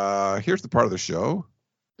 Here's the part of the show.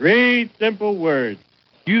 3 simple words.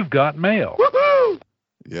 You've got mail. Woohoo!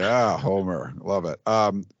 Yeah, Homer. Love it.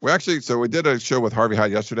 We did a show with Harvey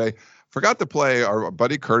Hyde yesterday. Forgot to play our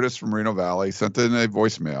buddy Curtis from Reno Valley. Sent in a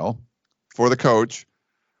voicemail for the coach.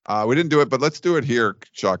 We didn't do it, but let's do it here,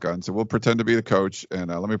 Shotgun. So we'll pretend to be the coach, and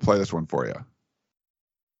let me play this one for you.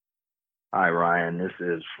 Hi, Ryan. This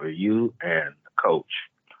is for you and the coach.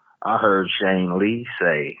 I heard Shane Lee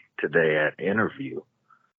say today at the interview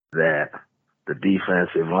that the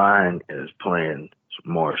defensive line is playing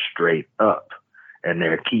more straight up, and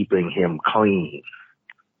they're keeping him clean.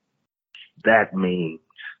 That means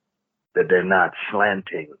that they're not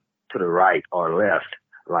slanting to the right or left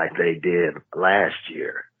like they did last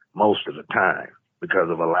year most of the time because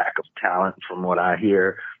of a lack of talent from what I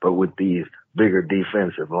hear. But with these bigger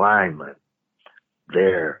defensive linemen,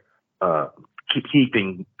 they're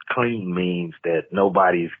keeping clean means that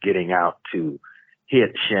nobody's getting out to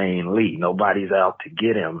hit Shane Lee. Nobody's out to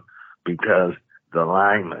get him because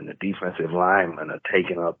the defensive linemen are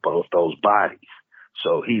taking up both those bodies.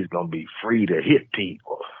 So he's going to be free to hit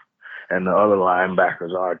people. And the other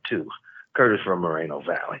linebackers are too. Curtis from Moreno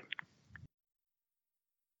Valley.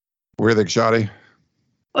 What do you think, Shotty?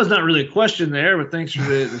 Well, it's not really a question there, but thanks for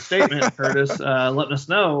the statement, Curtis, letting us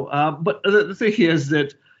know. But the thing is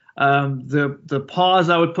that the pause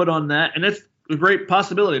I would put on that, and it's a great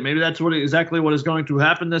possibility. Maybe that's exactly what is going to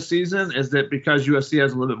happen this season, is that because USC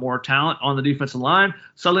has a little bit more talent on the defensive line,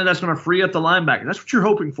 suddenly that's going to free up the linebacker. That's what you're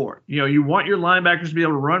hoping for. You want your linebackers to be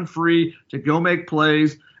able to run free, to go make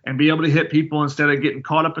plays, and be able to hit people instead of getting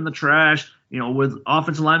caught up in the trash, with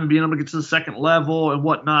offensive linemen being able to get to the second level and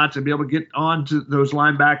whatnot, to be able to get onto those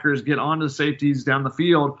linebackers, get onto the safeties down the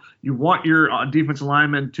field. You want your defensive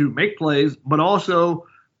linemen to make plays, but also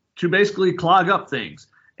to basically clog up things.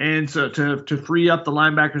 And so to free up the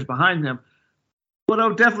linebackers behind them. But I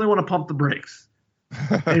would definitely want to pump the brakes.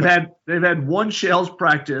 They've had one shells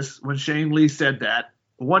practice when Shane Lee said that.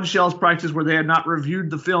 One shells practice where they had not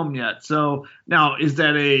reviewed the film yet. So now is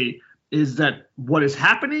that what is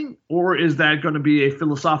happening, or is that going to be a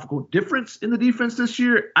philosophical difference in the defense this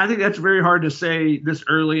year? I think that's very hard to say this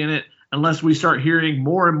early in it, unless we start hearing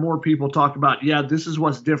more and more people talk about, this is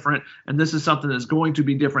what's different, and this is something that's going to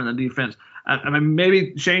be different in the defense. I mean,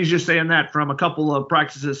 maybe Shane's just saying that from a couple of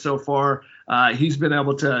practices so far. He's been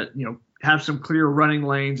able to, have some clear running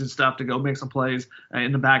lanes and stuff to go make some plays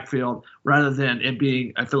in the backfield, rather than it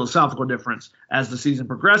being a philosophical difference. As the season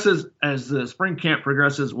progresses, as the spring camp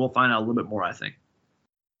progresses, we'll find out a little bit more, I think.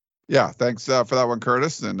 Yeah, thanks for that one,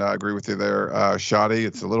 Curtis, and I agree with you there, Shotty.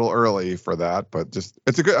 It's a little early for that, but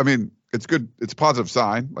it's good. It's a positive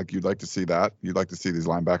sign. Like, you'd like to see that. You'd like to see these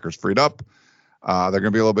linebackers freed up. They're going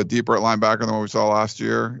to be a little bit deeper at linebacker than what we saw last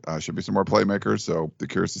year. Should be some more playmakers, so be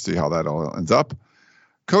curious to see how that all ends up.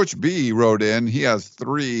 Coach B wrote in. He has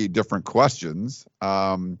 3 different questions.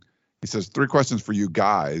 He says 3 questions for you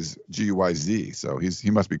guys, G-U-Y-Z. So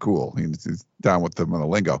he must be cool. He's down with the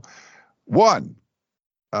lingo. 1,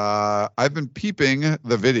 I've been peeping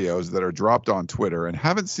the videos that are dropped on Twitter and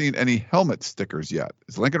haven't seen any helmet stickers yet.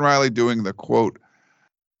 Is Lincoln Riley doing the, quote,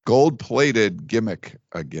 gold-plated gimmick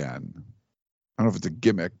again? I don't know if it's a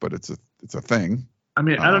gimmick, but it's a thing. I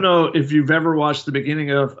mean, I don't know if you've ever watched the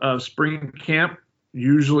beginning of spring camp,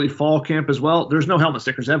 usually fall camp as well. There's no helmet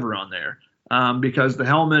stickers ever on there because the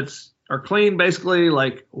helmets are clean, basically.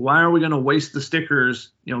 Like, why are we going to waste the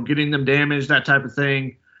stickers, getting them damaged, that type of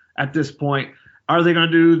thing at this point? Are they going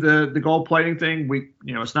to do the gold plating thing?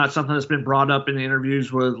 It's not something that's been brought up in the interviews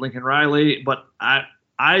with Lincoln Riley, but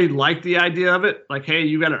I like the idea of it. Like, hey,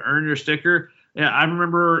 you got to earn your sticker. Yeah, I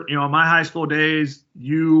remember, in my high school days,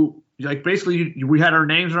 we had our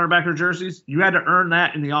names on our back of our jerseys. You had to earn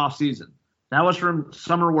that in the off season. That was from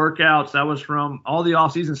summer workouts. That was from all the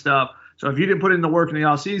off season stuff. So if you didn't put in the work in the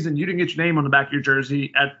off season, you didn't get your name on the back of your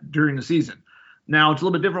jersey during the season. Now it's a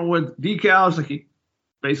little bit different with decals. Like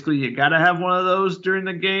you got to have one of those during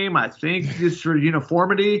the game. I think just for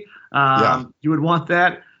uniformity, you would want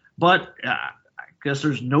that. But I guess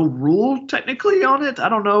there's no rule technically on it. I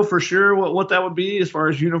don't know for sure what that would be as far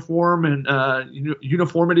as uniform and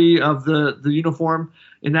uniformity of the uniform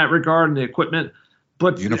in that regard and the equipment.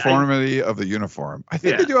 But uniformity of the uniform. I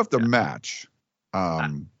think they do have to match.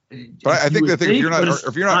 But I think the thing, if you're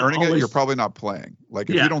not earning it, you're probably not playing. Like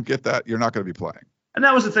if you don't get that, you're not going to be playing. And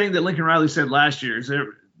that was the thing that Lincoln Riley said last year. Is there,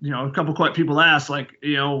 a couple of people asked, like,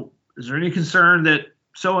 is there any concern that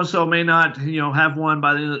so and so may not, have one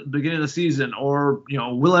by the beginning of the season, or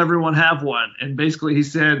will everyone have one? And basically, he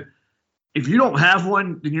said, if you don't have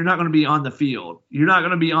one, then you're not going to be on the field. You're not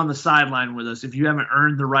going to be on the sideline with us if you haven't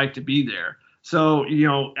earned the right to be there. So,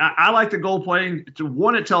 I like the goal playing.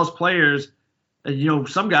 It tells players.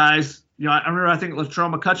 Some guys, I remember I think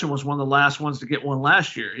Latrell McCutcheon was one of the last ones to get one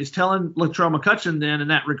last year. He's telling Latrell McCutcheon then in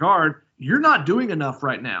that regard, you're not doing enough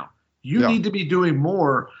right now. You need to be doing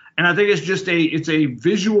more. And I think it's just a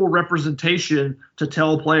visual representation to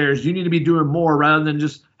tell players you need to be doing more rather than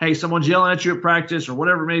just, hey, someone's yelling at you at practice or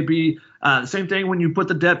whatever it may be. The same thing when you put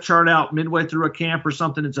the depth chart out midway through a camp or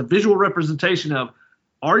something. It's a visual representation of,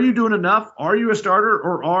 are you doing enough? Are you a starter,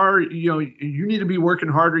 or you need to be working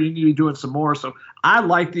harder? You need to be doing some more. So I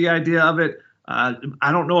like the idea of it.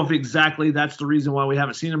 I don't know if exactly that's the reason why we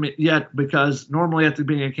haven't seen them yet, because normally at the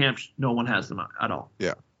beginning of camps, no one has them at all.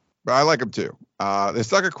 Yeah, but I like them too. The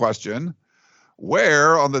second question,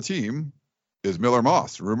 where on the team is Miller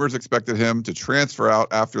Moss? Rumors expected him to transfer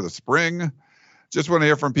out after the spring. Just want to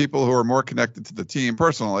hear from people who are more connected to the team.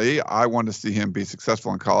 Personally, I want to see him be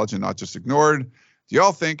successful in college and not just ignored. Do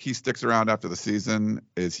y'all think he sticks around after the season?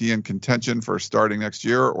 Is he in contention for starting next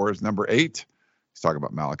year, or is number 8, he's talking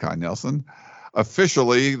about Malachi Nelson,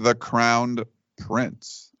 officially the crowned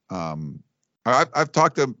prince? I've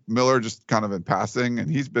talked to Miller just kind of in passing, and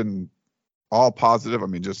he's been all positive. I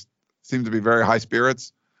mean, just seems to be very high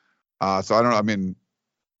spirits. So I don't know. I mean,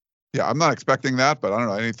 I'm not expecting that, but I don't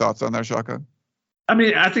know. Any thoughts on that, Shaka? I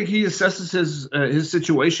mean, I think he assesses his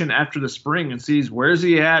situation after the spring and sees where's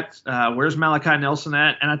he at, where's Malachi Nelson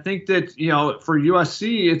at, and I think that for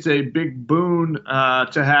USC it's a big boon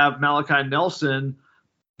to have Malachi Nelson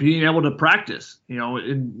being able to practice.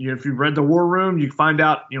 If you've read the War Room, you find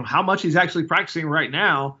out how much he's actually practicing right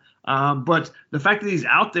now. But the fact that he's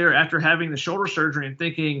out there after having the shoulder surgery and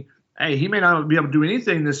thinking, hey, he may not be able to do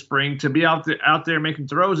anything this spring, to be out there making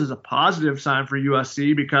throws is a positive sign for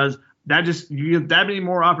USC, because you have that many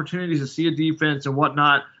more opportunities to see a defense and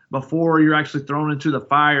whatnot before you're actually thrown into the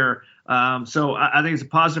fire. So I think it's a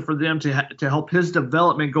positive for them to help his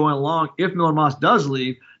development going along if Miller Moss does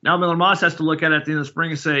leave. Now Miller Moss has to look at it at the end of the spring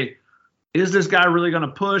and say, is this guy really going to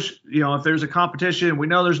push? If there's a competition, we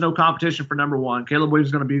know there's no competition for number 1. Caleb Williams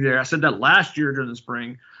is going to be there. I said that last year during the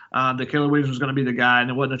spring, that Caleb Williams was going to be the guy, and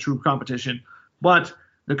it wasn't a true competition. But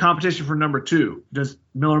the competition for number 2, does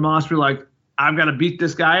Miller Moss be like, I've got to beat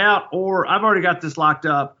this guy out, or I've already got this locked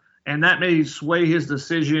up, and that may sway his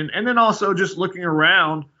decision. And then also just looking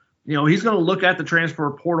around, he's going to look at the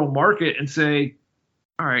transfer portal market and say,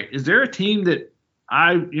 all right, is there a team that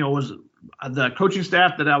I, was the coaching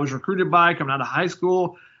staff that I was recruited by coming out of high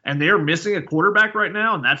school, and they're missing a quarterback right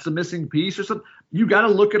now, and that's the missing piece or something? You got to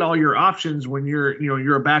look at all your options when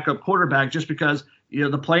you're a backup quarterback, just because,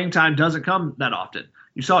 the playing time doesn't come that often.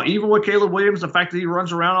 You saw even with Caleb Williams, the fact that he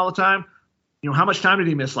runs around all the time, how much time did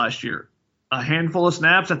he miss last year? A handful of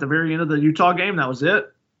snaps at the very end of the Utah game. That was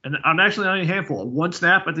it. And I'm actually not a handful. 1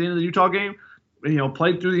 snap at the end of the Utah game,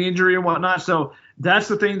 played through the injury and whatnot. So that's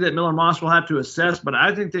the thing that Miller Moss will have to assess. But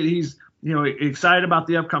I think that he's, excited about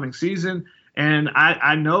the upcoming season. And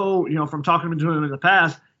I know, from talking to him in the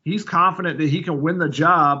past, he's confident that he can win the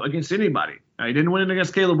job against anybody. Now, he didn't win it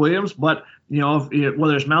against Caleb Williams, but,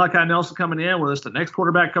 whether it's Malachi Nelson coming in, whether it's the next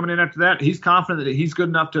quarterback coming in after that, he's confident that he's good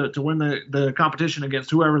enough to win the competition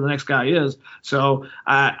against whoever the next guy is. So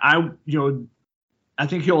I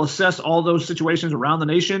think he'll assess all those situations around the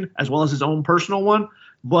nation as well as his own personal one.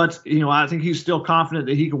 But, I think he's still confident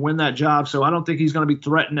that he can win that job. So I don't think he's going to be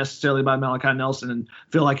threatened necessarily by Malachi Nelson and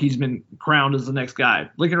feel like he's been crowned as the next guy.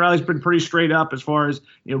 Lincoln Riley's been pretty straight up as far as,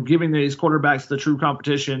 giving these quarterbacks the true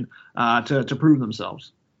competition to prove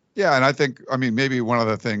themselves. Yeah, and I think, maybe one of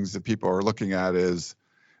the things that people are looking at is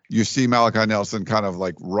you see Malachi Nelson kind of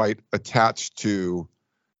like right attached to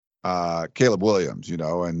Caleb Williams,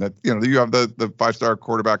 and that, you have the 5-star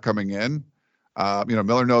quarterback coming in.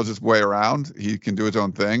 Miller knows his way around. He can do his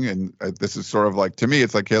own thing. And this is sort of like, to me,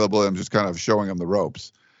 it's like Caleb Williams just kind of showing him the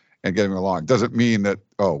ropes and getting him along. Doesn't mean that,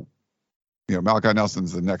 Malachi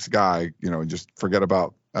Nelson's the next guy, and just forget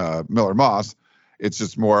about Miller Moss. It's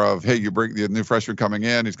just more of, hey, you bring the new freshman coming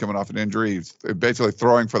in. He's coming off an injury. He's basically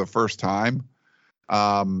throwing for the first time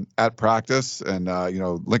at practice. And,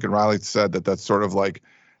 Lincoln Riley said that that's sort of like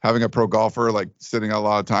having a pro golfer, like sitting a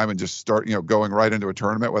lot of time and just start, going right into a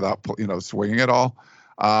tournament without, swinging it all.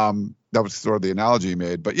 That was sort of the analogy he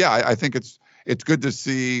made. But yeah, I think it's good to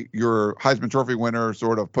see your Heisman Trophy winner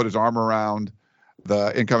sort of put his arm around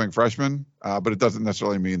the incoming freshman. But it doesn't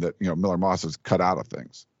necessarily mean that, Miller Moss is cut out of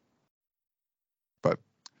things.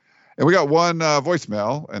 And we got one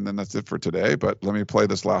voicemail, and then that's it for today. But let me play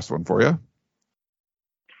this last one for you.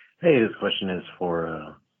 Hey, this question is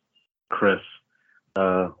for Chris.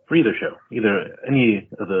 For either show, either any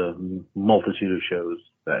of the multitude of shows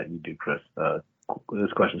that you do, Chris.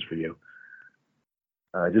 This question's for you.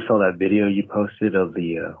 I just saw that video you posted of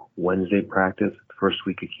the Wednesday practice, the first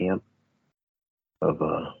week of camp, of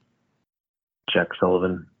Jack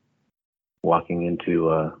Sullivan walking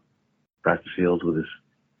into practice fields with his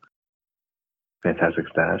fantastic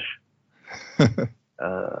stash.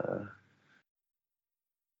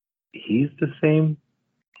 He's the same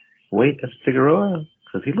weight as Figueroa,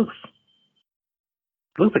 because he looks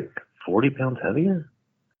like 40 pounds heavier.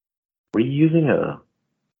 Were you using a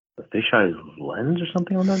fisheye lens or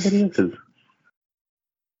something on that video? Because,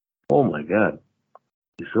 oh my God,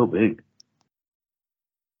 he's so big.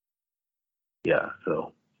 Yeah,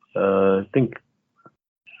 so I think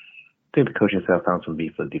the coaching staff found some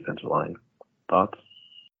beef with the defensive line. Thoughts?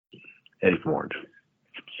 Eddie from Orange.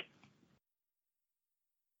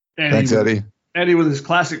 Thanks, Eddie. Eddie with his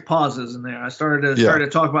classic pauses in there. I started to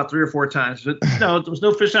talk about 3 or 4 times, but no, there was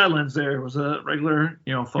no fisheye lens there. It was a regular,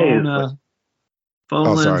 phone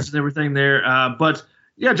lens and everything there. But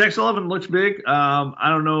yeah, Jack Sullivan looks big. I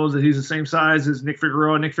don't know that he's the same size as Nick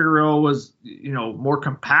Figueroa. Nick Figueroa was, more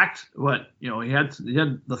compact, but he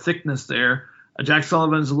had the thickness there. Jack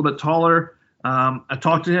Sullivan's a little bit taller. I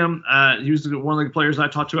talked to him. He was one of the players I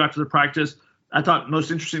talked to after the practice. I thought the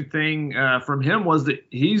most interesting thing from him was that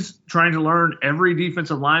he's trying to learn every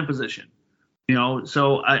defensive line position.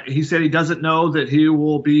 So he said he doesn't know that he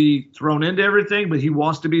will be thrown into everything, but he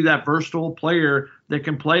wants to be that versatile player that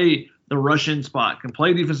can play the rush-in spot, can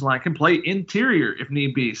play defensive line, can play interior if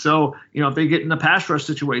need be. So, if they get in the pass rush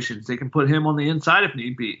situations, they can put him on the inside if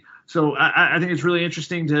need be. So I think it's really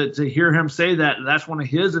interesting to hear him say that. That's one of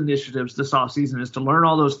his initiatives this offseason, is to learn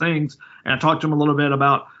all those things. And I talked to him a little bit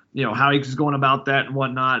about, how he's going about that and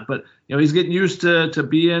whatnot. But, he's getting used to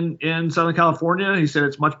being in Southern California. He said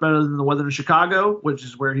it's much better than the weather in Chicago, which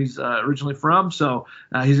is where he's originally from. So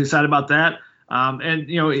he's excited about that. And,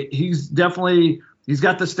 he's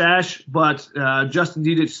got the stash, but Justin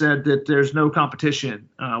Dedich said that there's no competition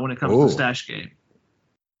when it comes to the stash game.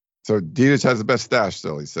 So Dedich has the best stash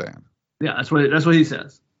still, he's saying. Yeah, that's what he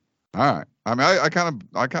says. All right. I mean,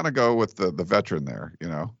 I kind of go with the veteran there,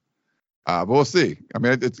 but we'll see. I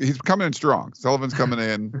mean, he's coming in strong. Sullivan's coming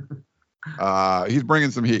in. He's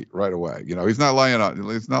bringing some heat right away. He's not lying down.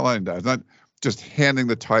 He's not just handing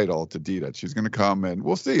the title to Dedich. He's going to come, and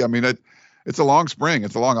we'll see. I mean, it's a long spring.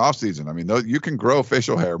 It's a long off season. I mean, you can grow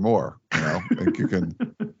facial hair more. Like you can.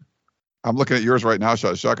 I'm looking at yours right now.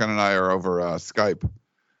 Shotgun and I are over Skype.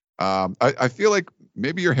 I feel like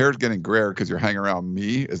maybe your hair's getting grayer because you're hanging around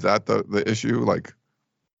me. Is that the issue? Like,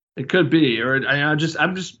 it could be, or I'm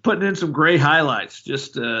just putting in some gray highlights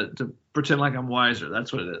just to pretend like I'm wiser.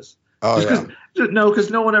 That's what it is. Oh,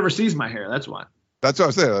 because no one ever sees my hair. That's why. That's what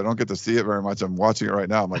I'm saying. I don't get to see it very much. I'm watching it right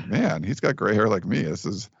now. I'm like, man, he's got gray hair like me. This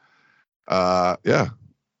is, yeah.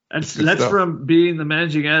 That's from being the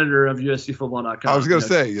managing editor of USCFootball.com. I was going to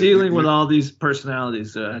say. Dealing with all these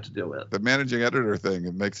personalities that I have to deal with. The managing editor thing,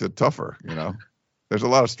 it makes it tougher, There's a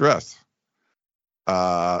lot of stress.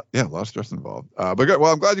 A lot of stress involved. But good.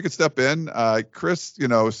 Well, I'm glad you could step in. Chris,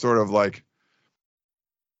 sort of like,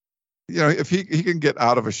 if he can get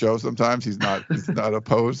out of a show sometimes, he's not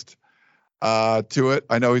opposed to it.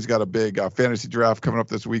 I know he's got a big fantasy draft coming up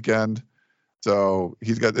this weekend. So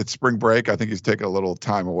it's spring break. I think he's taking a little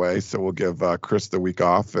time away. So we'll give Chris the week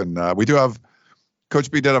off. And we do have,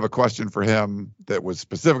 Coach B did have a question for him that was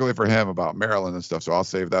specifically for him about Maryland and stuff. So I'll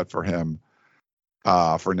save that for him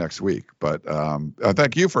for next week. But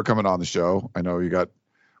thank you for coming on the show. I know you got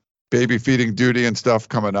baby feeding duty and stuff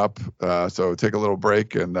coming up. So take a little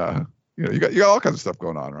break, and you got all kinds of stuff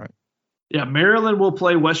going on, right? Yeah, Maryland will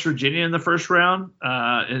play West Virginia in the first round,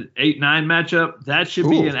 an 8-9 matchup. That should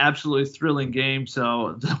be an absolutely thrilling game.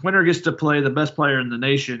 So the winner gets to play the best player in the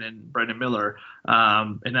nation, in Brandon Miller,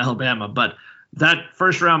 in Alabama. But that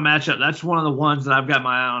first round matchup, that's one of the ones that I've got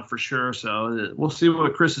my eye on for sure. So we'll see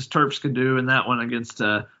what Chris's Terps can do in that one against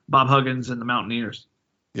Bob Huggins and the Mountaineers.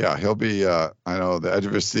 Yeah, he'll be, I know, the edge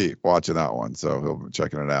of his seat watching that one. So he'll be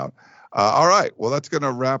checking it out. All right. Well, that's going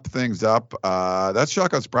to wrap things up. That's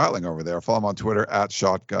Shotgun Spratling over there. Follow him on Twitter at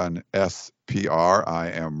ShotgunSPR.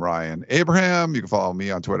 I am Ryan Abraham. You can follow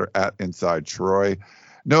me on Twitter at InsideTroy.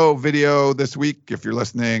 No video this week. If you're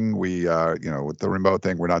listening, we, with the remote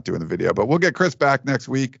thing, we're not doing the video, but we'll get Chris back next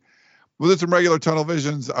week. We'll do some regular tunnel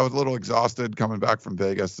visions. I was a little exhausted coming back from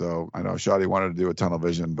Vegas, so I know Shotty wanted to do a tunnel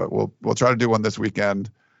vision, but we'll try to do one this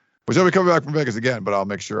weekend. Which I'll be coming back from Vegas again, but I'll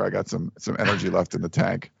make sure I got some energy left in the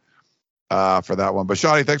tank. For that one. But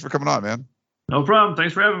Shotty, thanks for coming on, man. No problem.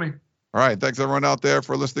 Thanks for having me. All right. Thanks everyone out there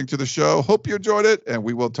for listening to the show. Hope you enjoyed it, and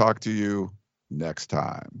we will talk to you next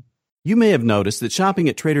time. You may have noticed that shopping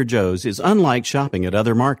at Trader Joe's is unlike shopping at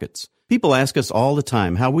other markets. People ask us all the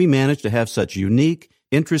time how we manage to have such unique,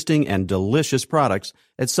 interesting, and delicious products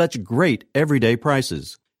at such great everyday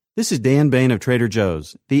prices. This is Dan Bain of Trader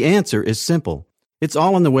Joe's. The answer is simple. It's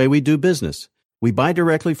all in the way we do business. We buy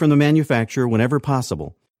directly from the manufacturer whenever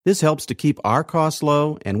possible. This helps to keep our costs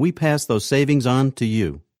low, and we pass those savings on to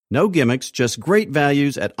you. No gimmicks, just great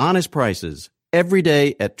values at honest prices. Every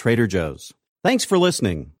day at Trader Joe's. Thanks for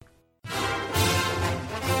listening.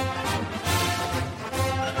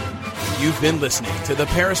 You've been listening to the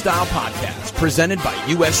Peristyle Podcast, presented by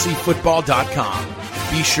USCFootball.com.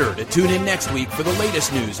 Be sure to tune in next week for the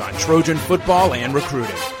latest news on Trojan football and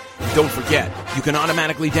recruiting. Don't forget, you can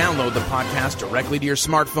automatically download the podcast directly to your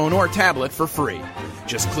smartphone or tablet for free.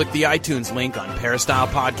 Just click the iTunes link on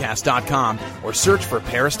peristylepodcast.com or search for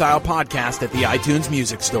Peristyle Podcast at the iTunes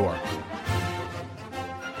Music Store.